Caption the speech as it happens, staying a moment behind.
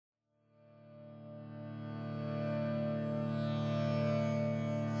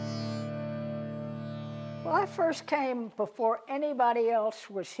Well, I first came before anybody else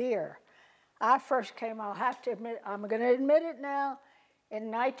was here. I first came, I'll have to admit, I'm going to admit it now,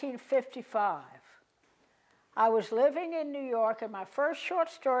 in 1955. I was living in New York, and my first short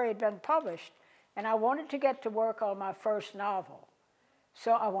story had been published, and I wanted to get to work on my first novel.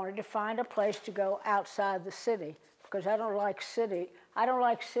 So I wanted to find a place to go outside the city, because I don't like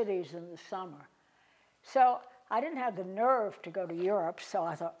cities in the summer. So I didn't have the nerve to go to Europe, so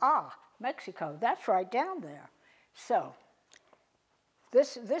I thought, Mexico, that's right down there. So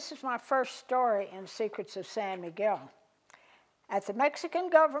this is my first story in Secrets of San Miguel. At the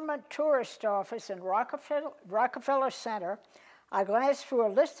Mexican government tourist office in Rockefeller Center, I glanced through a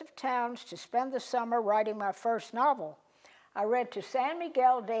list of towns to spend the summer writing my first novel. I read to San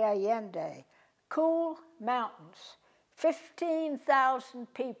Miguel de Allende, cool mountains,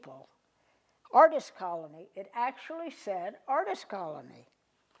 15,000 people, artist colony. It actually said artist colony.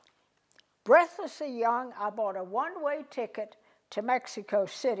 Breathlessly young, I bought a one-way ticket to Mexico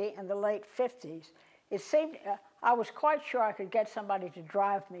City in the late 50s. It seemed, I was quite sure I could get somebody to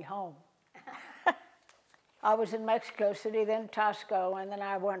drive me home. I was in Mexico City, then Tasco, and then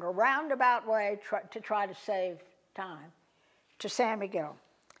I went a roundabout way to try to save time to San Miguel.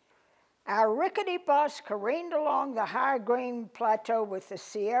 Our rickety bus careened along the high green plateau with the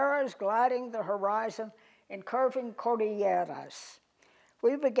Sierras gliding the horizon in curving cordilleras.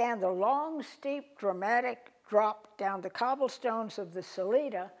 We began the long, steep, dramatic drop down the cobblestones of the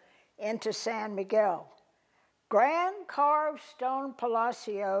Salida into San Miguel. Grand carved stone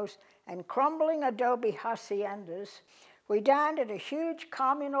palacios and crumbling adobe haciendas. We dined at a huge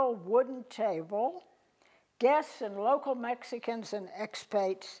communal wooden table. Guests and local Mexicans and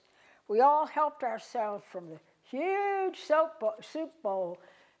expats. We all helped ourselves from the huge soup bowl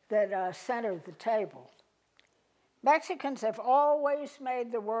that centered the table. Mexicans have always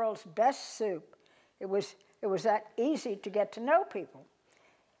made the world's best soup. It was that easy to get to know people.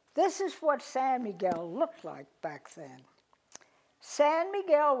 This is what San Miguel looked like back then. San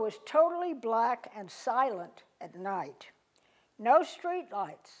Miguel was totally black and silent at night. No street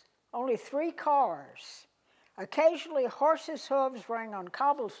lights, only 3 cars. Occasionally horses' hooves rang on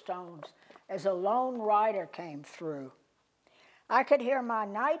cobblestones as a lone rider came through. I could hear my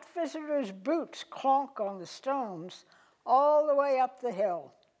night visitors' boots clonk on the stones all the way up the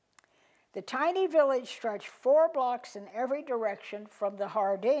hill. The tiny village stretched 4 blocks in every direction from the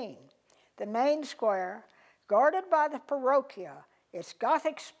Jardín, the main square, guarded by the parroquia, its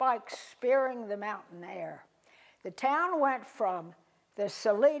Gothic spikes spearing the mountain air. The town went from the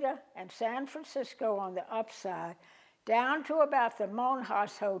Salida and San Francisco on the upside down to about the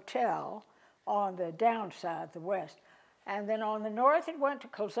Monjas Hotel on the downside, the west. And then on the north, it went to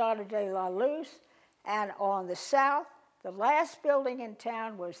Calzada de la Luz, and on the south, the last building in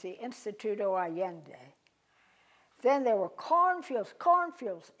town was the Instituto Allende. Then there were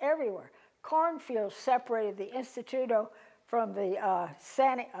cornfields everywhere. Cornfields separated the Instituto from the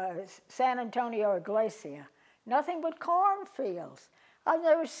San Antonio Iglesia. Nothing but cornfields. I've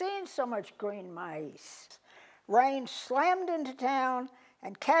never seen so much green maize. Rain slammed into town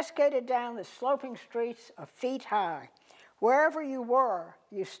and cascaded down the sloping streets a feet high. Wherever you were,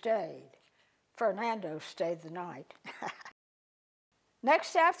 you stayed. Fernando stayed the night.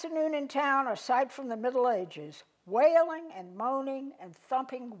 Next afternoon in town, a sight from the Middle Ages, wailing and moaning and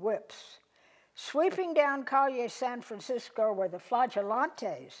thumping whips. Sweeping down Calle San Francisco were the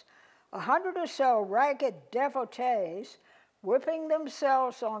flagellantes, 100 or so ragged devotees whipping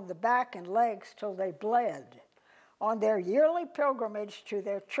themselves on the back and legs till they bled, on their yearly pilgrimage to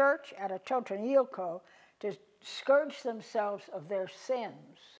their church at Atotonilco to scourge themselves of their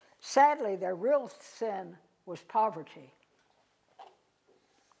sins. Sadly, their real sin was poverty.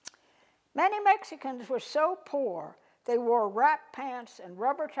 Many Mexicans were so poor they wore wrap pants and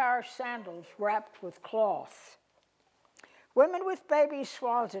rubber tire sandals wrapped with cloth. Women with babies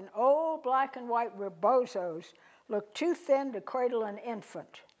swathed in old black and white rebozos looked too thin to cradle an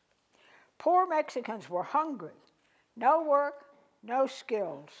infant. Poor Mexicans were hungry. No work, no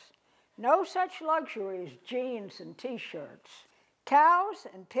skills. No such luxury as jeans and T-shirts. Cows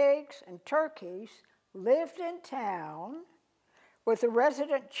and pigs and turkeys lived in town with the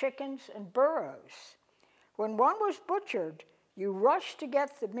resident chickens and burros. When one was butchered, you rushed to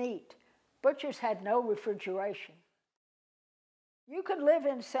get the meat. Butchers had no refrigeration. You could live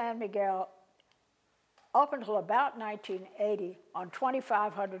in San Miguel up until about 1980 on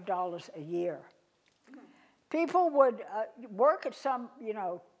 $2,500 a year. People would work at some,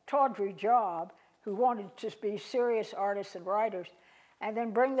 tawdry job who wanted to be serious artists and writers, and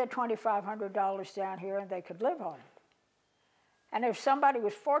then bring their $2,500 down here and they could live on it. And if somebody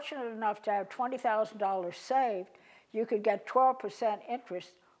was fortunate enough to have $20,000 saved, you could get 12%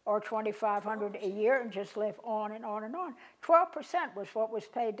 interest or $2,500 a year and just live on and on and on. 12% was what was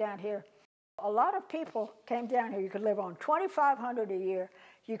paid down here. A lot of people came down here. You could live on $2,500 a year.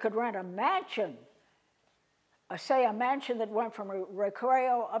 You could rent a mansion, say a mansion that went from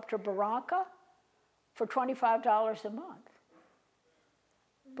Recreo up to Barranca for $25 a month.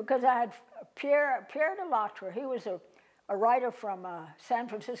 Because I had Pierre de Latre. He was a writer from San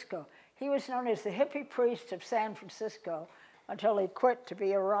Francisco. He was known as the hippie priest of San Francisco until he quit to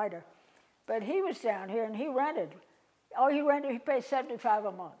be a writer. But he was down here and he rented. Oh, he paid $75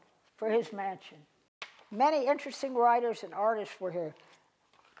 a month for his mansion. Many interesting writers and artists were here.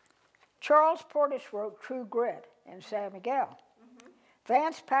 Charles Portis wrote True Grit in San Miguel.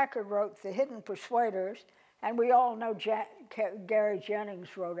 Vance Packard wrote The Hidden Persuaders, and we all know Gary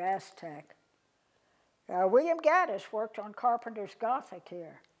Jennings wrote Aztec. William Gaddis worked on Carpenter's Gothic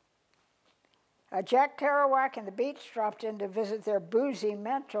here. Jack Kerouac and the Beats dropped in to visit their boozy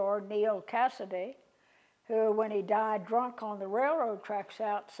mentor, Neil Cassidy, who, when he died drunk on the railroad tracks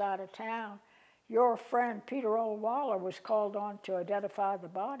outside of town, your friend Peter Oldwaller was called on to identify the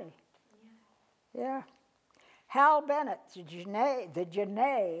body. Yeah. Hal Bennett, the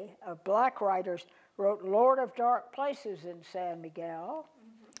Genet of black writers, wrote Lord of Dark Places in San Miguel.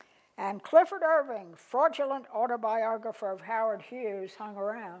 And Clifford Irving, fraudulent autobiographer of Howard Hughes, hung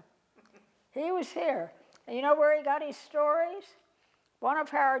around. He was here. And you know where he got his stories? One of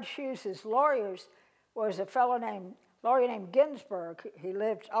Howard Hughes's lawyers was a lawyer named Ginsberg. He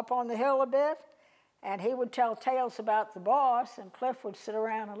lived up on the hill a bit, and he would tell tales about the boss, and Cliff would sit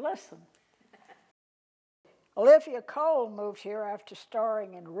around and listen. Olivia Cole moved here after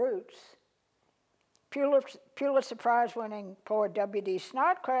starring in Roots. Pulitzer Prize-winning poet W.D.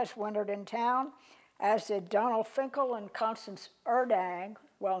 Snodgrass wintered in town, as did Donald Finkel and Constance Erdang,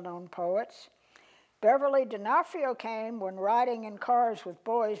 well-known poets. Beverly D'Onofrio came when Riding in Cars with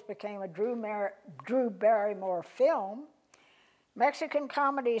Boys became a Drew Barrymore film. Mexican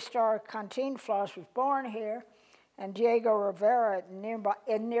comedy star Cantinflas was born here, and Diego Rivera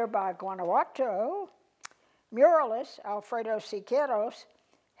in nearby Guanajuato. Muralist Alfredo Siqueiros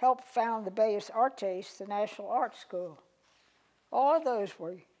helped found the Bellas Artes, the National Art School. All of those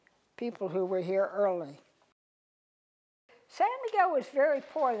were people who were here early. San Miguel was very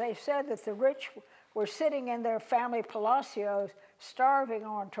poor. They said that the rich were sitting in their family palacios starving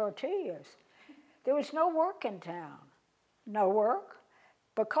on tortillas. There was no work in town. No work.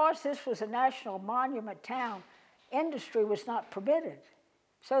 Because this was a national monument town, industry was not permitted.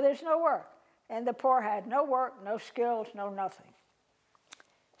 So there's no work. And the poor had no work, no skills, no nothing.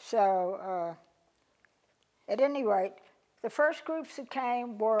 So at any rate, the first groups that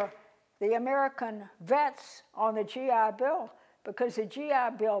came were the American vets on the GI Bill, because the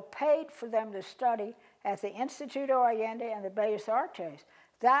GI Bill paid for them to study at the Instituto Allende and the Bellas Artes.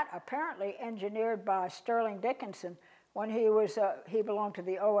 That apparently engineered by Sterling Dickinson when he belonged to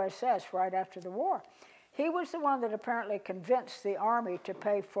the OSS right after the war. He was the one that apparently convinced the Army to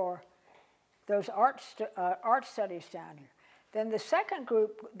pay for those art studies down here. Then the second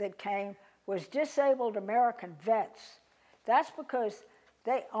group that came was disabled American vets. That's because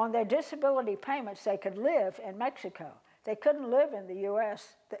on their disability payments, they could live in Mexico. They couldn't live in the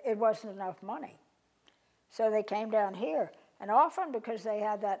US. It wasn't enough money. So they came down here. And often because they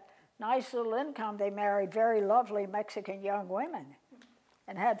had that nice little income, they married very lovely Mexican young women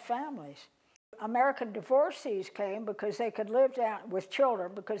and had families. American divorcees came because they could live down with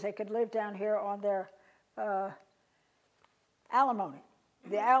children, because they could live down here on their alimony,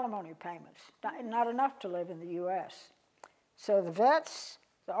 the alimony payments. Not enough to live in the US. So the vets,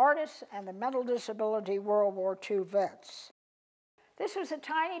 the artists, and the mental disability World War II vets. This was a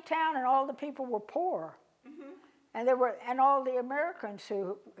tiny town, and all the people were poor. And all the Americans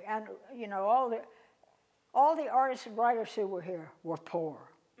who, and you know, all the artists and writers who were here were poor.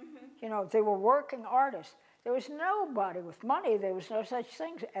 You know, they were working artists. There was nobody with money. There was no such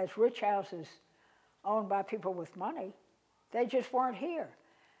thing as rich houses owned by people with money. They just weren't here.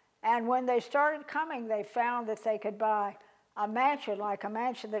 And when they started coming, they found that they could buy a mansion, like a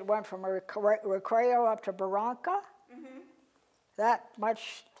mansion that went from Recreo up to Barranca, that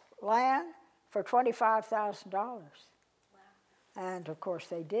much land, for $25,000. Wow. And of course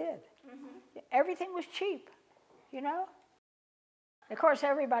they did. Everything was cheap, you know? Of course,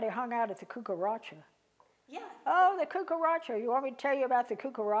 everybody hung out at the Cucaracha. Yeah. Oh, the Cucaracha. You want me to tell you about the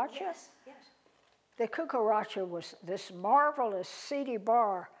Cucaracha? Yes, yes. The Cucaracha was this marvelous seedy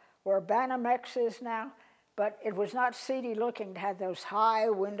bar where Banamex is now, but it was not seedy looking. It had those high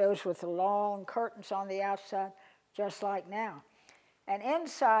windows with the long curtains on the outside, just like now. And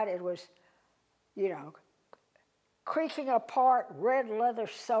inside it was, you know, creaking apart red leather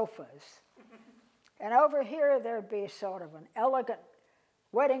sofas. And over here there'd be sort of an elegant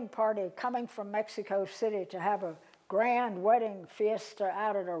wedding party coming from Mexico City to have a grand wedding fiesta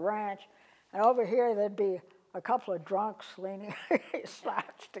out at a ranch. And over here there'd be a couple of drunks leaning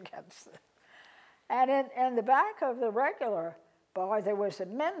slouched against it. And in the back of the regular bar, there was a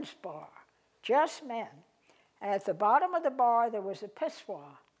men's bar, just men. And at the bottom of the bar, there was a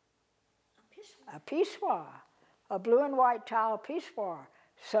pissoir. A pissoir, a blue and white tile pissoir,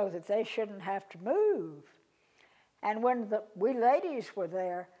 so that they shouldn't have to move. And when we ladies were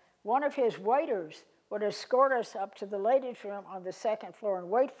there, one of his waiters would escort us up to the ladies' room on the second floor and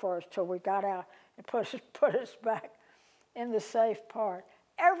wait for us till we got out and put us back in the safe part.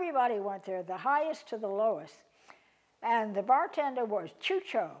 Everybody went there, the highest to the lowest. And the bartender was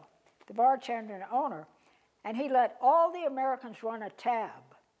Chucho, the bartender and owner, and he let all the Americans run a tab.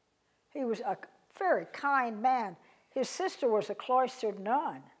 He was a very kind man. His sister was a cloistered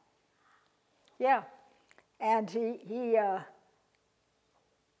nun. Yeah, and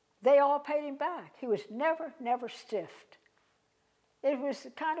they all paid him back. He was never stiffed. It was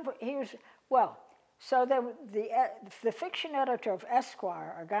kind of, well, so the fiction editor of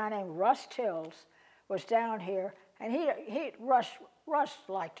Esquire, a guy named Russ Tills, was down here, and Russ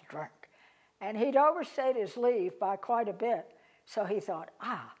liked to drink. And he'd overstayed his leave by quite a bit, so he thought,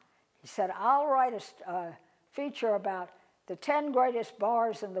 he said, I'll write a feature about the 10 greatest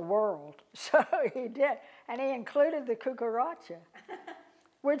bars in the world. So he did, and he included the Cucaracha,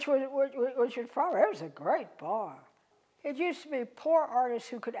 which was probably, it was a great bar. It used to be poor artists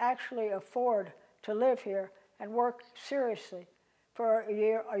who could actually afford to live here and work seriously for a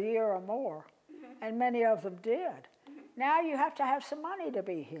year or more, and many of them did. Now you have to have some money to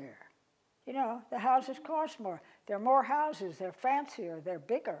be here. You know, the houses cost more. There are more houses, they're fancier, they're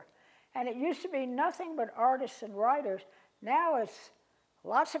bigger. And it used to be nothing but artists and writers. Now it's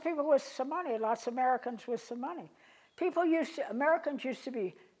lots of people with some money, lots of Americans with some money. Americans used to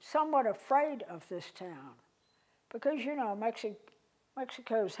be somewhat afraid of this town because, you know,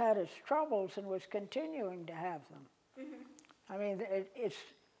 Mexico's had its troubles and was continuing to have them. I mean,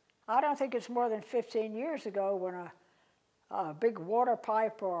 I don't think it's more than 15 years ago when a big water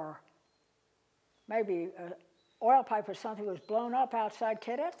pipe or maybe an oil pipe or something was blown up outside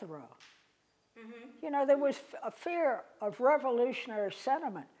Querétaro. You know, there was a fear of revolutionary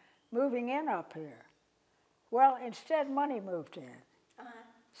sentiment moving in up here. Well, instead, money moved in.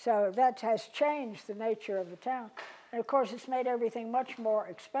 So that has changed the nature of the town. And of course, it's made everything much more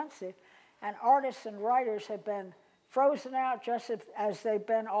expensive. And artists and writers have been frozen out just as they've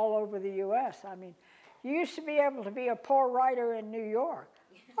been all over the U.S. I mean, you used to be able to be a poor writer in New York.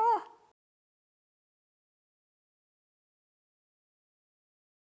 Oh.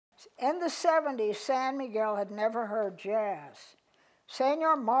 In the 70s, San Miguel had never heard jazz.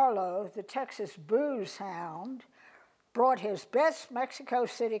 Senor Marlowe, the Texas booze hound, brought his best Mexico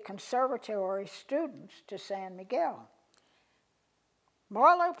City Conservatory students to San Miguel.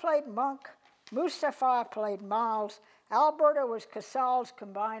 Marlowe played Monk, Mustafa played Miles, Alberto was Casals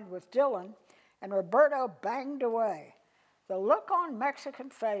combined with Dylan, and Roberto banged away. The look on Mexican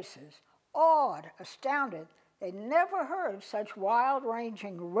faces, awed, astounded, they never heard such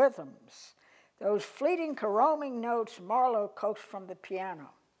wild-ranging rhythms. Those fleeting, caroming notes Marlowe coaxed from the piano.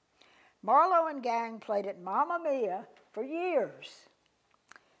 Marlowe and gang played at Mamma Mia for years.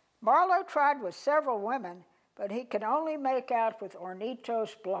 Marlowe tried with several women, but he could only make out with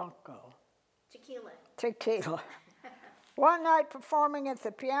Hornitos Blanco. Tequila. One night performing at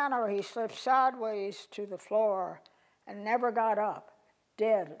the piano, he slipped sideways to the floor and never got up,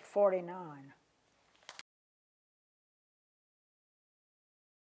 dead at 49.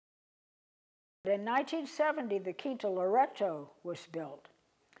 In 1970, the Quinta Loreto was built.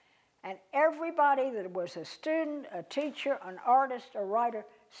 And everybody that was a student, a teacher, an artist, a writer,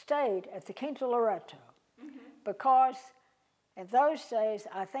 stayed at the Quinta Loreto. Because in those days,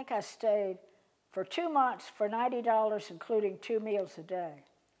 I think I stayed for 2 months for $90, including 2 meals a day.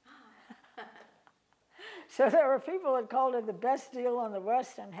 So there were people that called it the best deal in the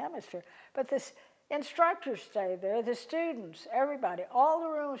Western Hemisphere. But the instructors stayed there, the students, everybody. All the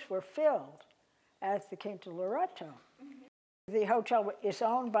rooms were filled at the Quinta Loreto. The hotel is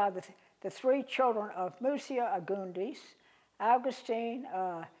owned by the 3 children of Musia Agundis, Augustine,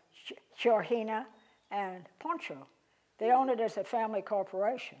 Georgina, and Poncho. They own it as a family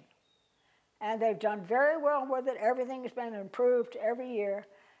corporation. And they've done very well with it. Everything has been improved every year.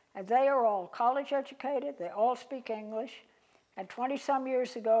 And they are all college educated. They all speak English. And 20-some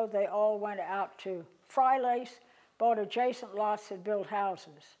years ago, they all went out to Frailes, bought adjacent lots and built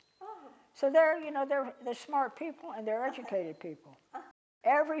houses. Oh. So they're smart people and they're educated people.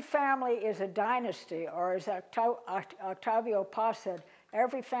 Every family is a dynasty, or as Octavio Paz said,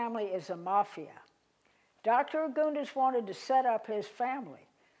 every family is a mafia. Dr. Agundes wanted to set up his family.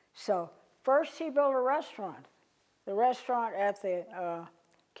 So first he built a restaurant. The restaurant at the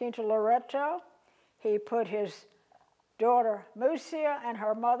Quinta Loreto, he put his daughter Mucia and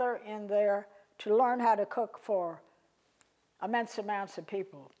her mother in there to learn how to cook for immense amounts of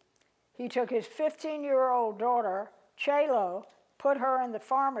people. He took his 15-year-old daughter, Chelo, put her in the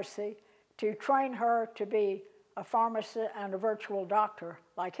pharmacy to train her to be a pharmacist and a virtual doctor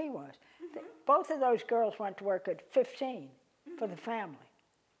like he was. Both of those girls went to work at 15 for the family.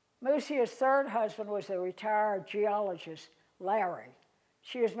 Mucia's third husband was a retired geologist, Larry.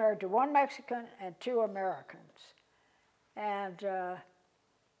 She was married to one Mexican and two Americans. And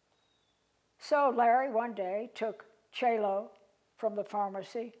so Larry one day took Chelo from the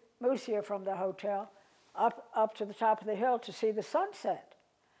pharmacy, Mucia from the hotel, up to the top of the hill to see the sunset.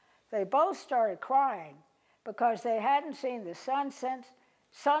 They both started crying because they hadn't seen the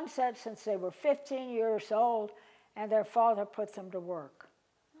sunset since they were 15 years old, and their father put them to work.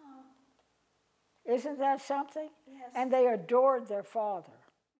 Oh. Isn't that something? Yes. And they adored their father.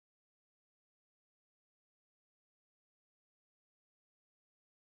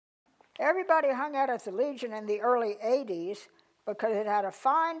 Everybody hung out at the Legion in the early 80s because it had a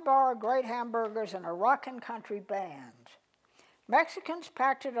fine bar, great hamburgers, and a rockin' country band. Mexicans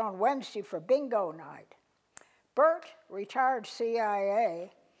packed it on Wednesday for bingo night. Bert, retired CIA,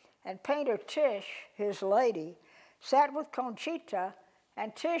 and painter Tish, his lady, sat with Conchita,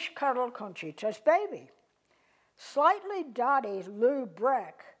 and Tish cuddled Conchita's baby. Slightly dotty Lou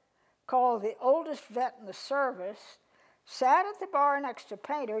Breck, called the oldest vet in the service, sat at the bar next to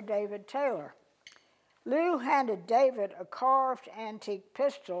painter David Taylor. Lou handed David a carved antique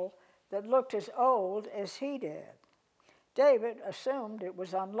pistol that looked as old as he did. David assumed it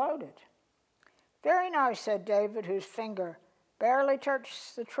was unloaded. "Very nice," said David, whose finger barely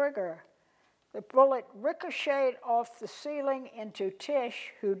touched the trigger. The bullet ricocheted off the ceiling into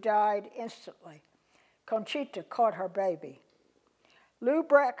Tish, who died instantly. Conchita caught her baby. Lou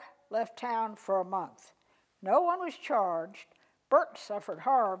Breck left town for a month. No one was charged. Bert suffered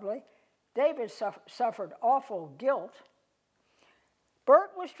horribly. David suffered awful guilt.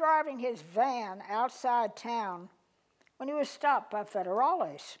 Bert was driving his van outside town when he was stopped by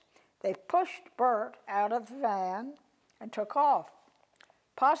federales. They pushed Bert out of the van and took off.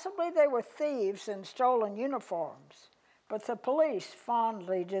 Possibly they were thieves in stolen uniforms, but the police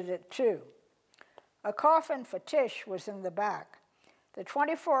fondly did it too. A coffin for Tish was in the back. The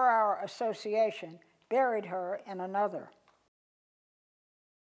 24-hour association buried her in another.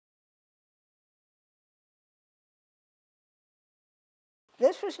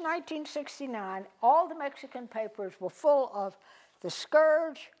 This was 1969. All the Mexican papers were full of the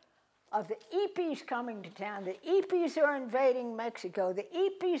scourge of the Ippies coming to town. The Ippies are invading Mexico. The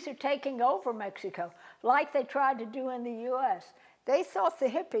Ippies are taking over Mexico, like they tried to do in the U.S. They thought the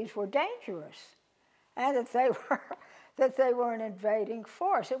hippies were dangerous and that they were an invading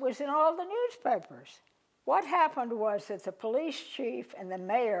force. It was in all the newspapers. What happened was that the police chief and the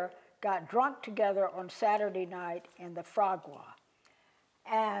mayor got drunk together on Saturday night in the Fragua.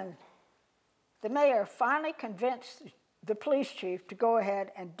 And the mayor finally convinced the police chief to go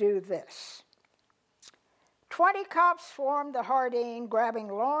ahead and do this. 20 cops swarmed the Jardín, grabbing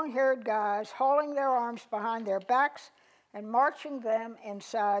long-haired guys, hauling their arms behind their backs, and marching them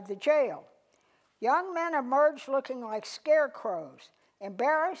inside the jail. Young men emerged looking like scarecrows,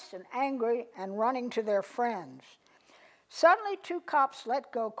 embarrassed and angry and running to their friends. Suddenly, 2 cops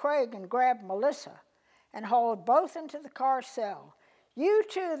let go Craig and grabbed Melissa and hauled both into the car cell. "You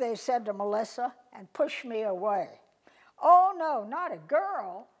too," they said to Melissa, and pushed me away. "Oh, no, not a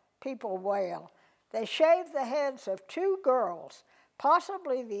girl," people wail. They shaved the heads of 2 girls,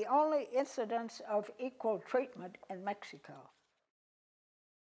 possibly the only incidents of equal treatment in Mexico.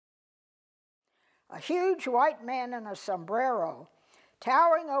 A huge white man in a sombrero,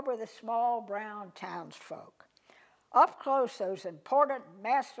 towering over the small brown townsfolk. Up close, those important,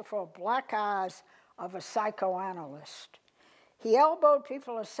 masterful black eyes of a psychoanalyst. He elbowed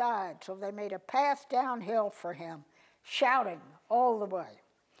people aside till they made a path downhill for him, shouting all the way.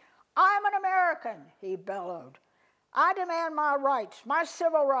 "I'm an American," he bellowed. "I demand my rights, my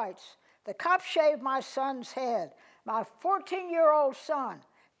civil rights. The cops shaved my son's head, my 14-year-old son."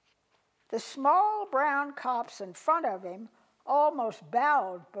 The small brown cops in front of him almost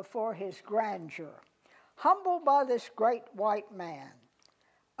bowed before his grandeur, humbled by this great white man.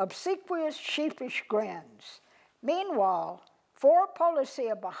 Obsequious, sheepish grins. Meanwhile, 4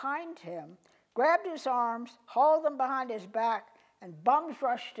 policia behind him grabbed his arms, hauled them behind his back, and bums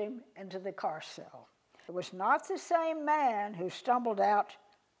rushed him into the car cell. It was not the same man who stumbled out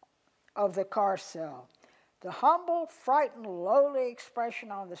of the car cell. The humble, frightened, lowly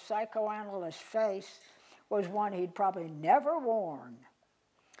expression on the psychoanalyst's face was one he'd probably never worn.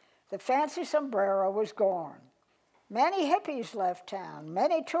 The fancy sombrero was gone. Many hippies left town.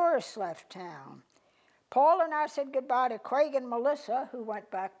 Many tourists left town. Paul and I said goodbye to Craig and Melissa, who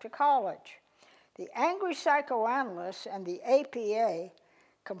went back to college. The angry psychoanalysts and the APA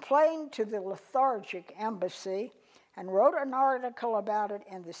complained to the lethargic embassy and wrote an article about it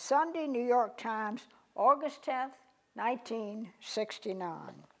in the Sunday New York Times, August 10th,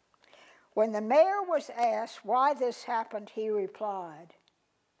 1969. When the mayor was asked why this happened, he replied,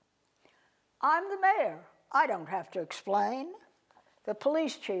 "I'm the mayor. I don't have to explain." The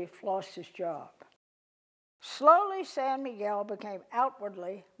police chief lost his job. Slowly, San Miguel became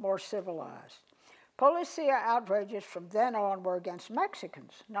outwardly more civilized. Policia outrages from then on were against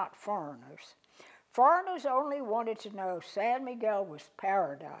Mexicans, not foreigners. Foreigners only wanted to know San Miguel was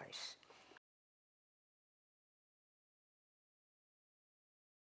paradise.